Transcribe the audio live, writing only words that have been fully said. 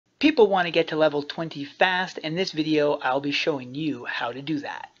People want to get to level 20 fast, and in this video I'll be showing you how to do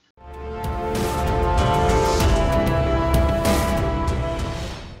that.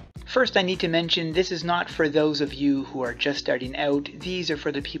 First, I need to mention this is not for those of you who are just starting out. These are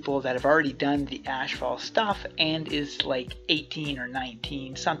for the people that have already done the Ashfall stuff and is like 18 or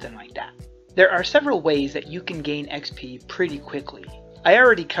 19, something like that. There are several ways that you can gain XP pretty quickly. I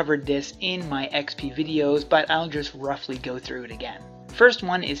already covered this in my XP videos, but I'll just roughly go through it again. First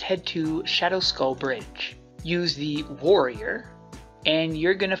one is head to Shadow Skull Bridge. Use the Warrior, and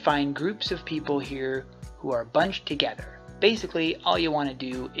you're going to find groups of people here who are bunched together. Basically, all you want to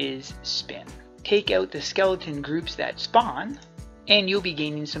do is spin. Take out the skeleton groups that spawn, and you'll be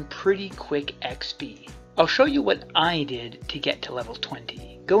gaining some pretty quick XP. I'll show you what I did to get to level 20.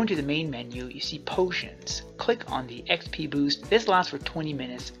 Go into the main menu, you see potions. Click on the XP boost. This lasts for 20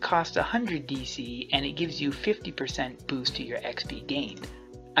 minutes, costs 100 DC, and it gives you 50% boost to your XP gained.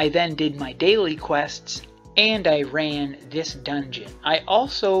 I then did my daily quests, and I ran this dungeon. I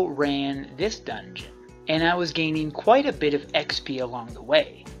also ran this dungeon, and I was gaining quite a bit of XP along the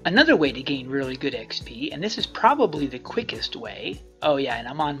way. Another way to gain really good XP, and this is probably the quickest way. Oh yeah, and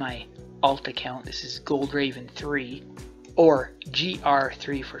I'm on my alt account. This is Gold Raven 3, or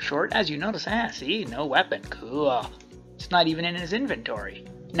GR3 for short. As you notice, see, no weapon. Cool. It's not even in his inventory.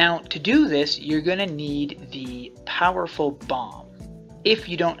 Now, to do this, you're gonna need the powerful bomb. If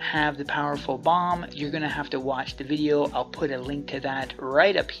you don't have the powerful bomb, you're gonna have to watch the video. I'll put a link to that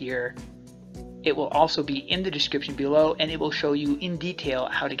right up here. It will also be in the description below, and it will show you in detail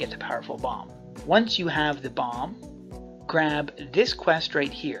how to get the powerful bomb. Once you have the bomb, grab this quest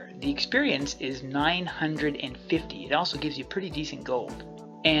right here. The experience is 950. It also gives you pretty decent gold.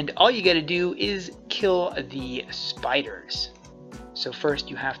 And all you gotta do is kill the spiders. So first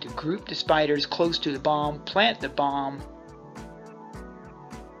you have to group the spiders close to the bomb, plant the bomb,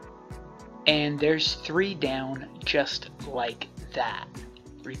 and there's 3 down just like that.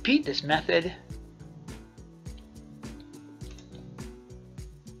 Repeat this method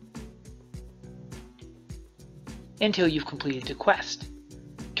until you've completed the quest.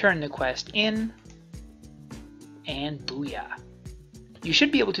 Turn the quest in, and booyah. You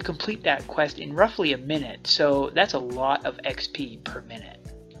should be able to complete that quest in roughly a minute, so that's a lot of XP per minute.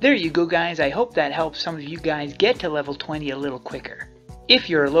 There you go guys, I hope that helps some of you guys get to level 20 a little quicker. If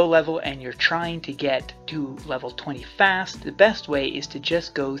you're a low level and you're trying to get to level 20 fast, the best way is to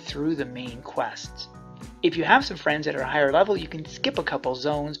just go through the main quests. If you have some friends that are higher level, you can skip a couple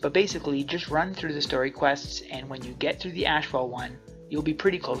zones, but basically just run through the story quests, and when you get through the Ashfall one, you'll be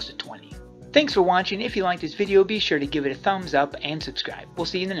pretty close to 20. Thanks for watching. If you liked this video, be sure to give it a thumbs up and subscribe. We'll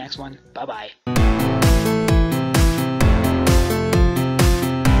see you in the next one. Bye bye.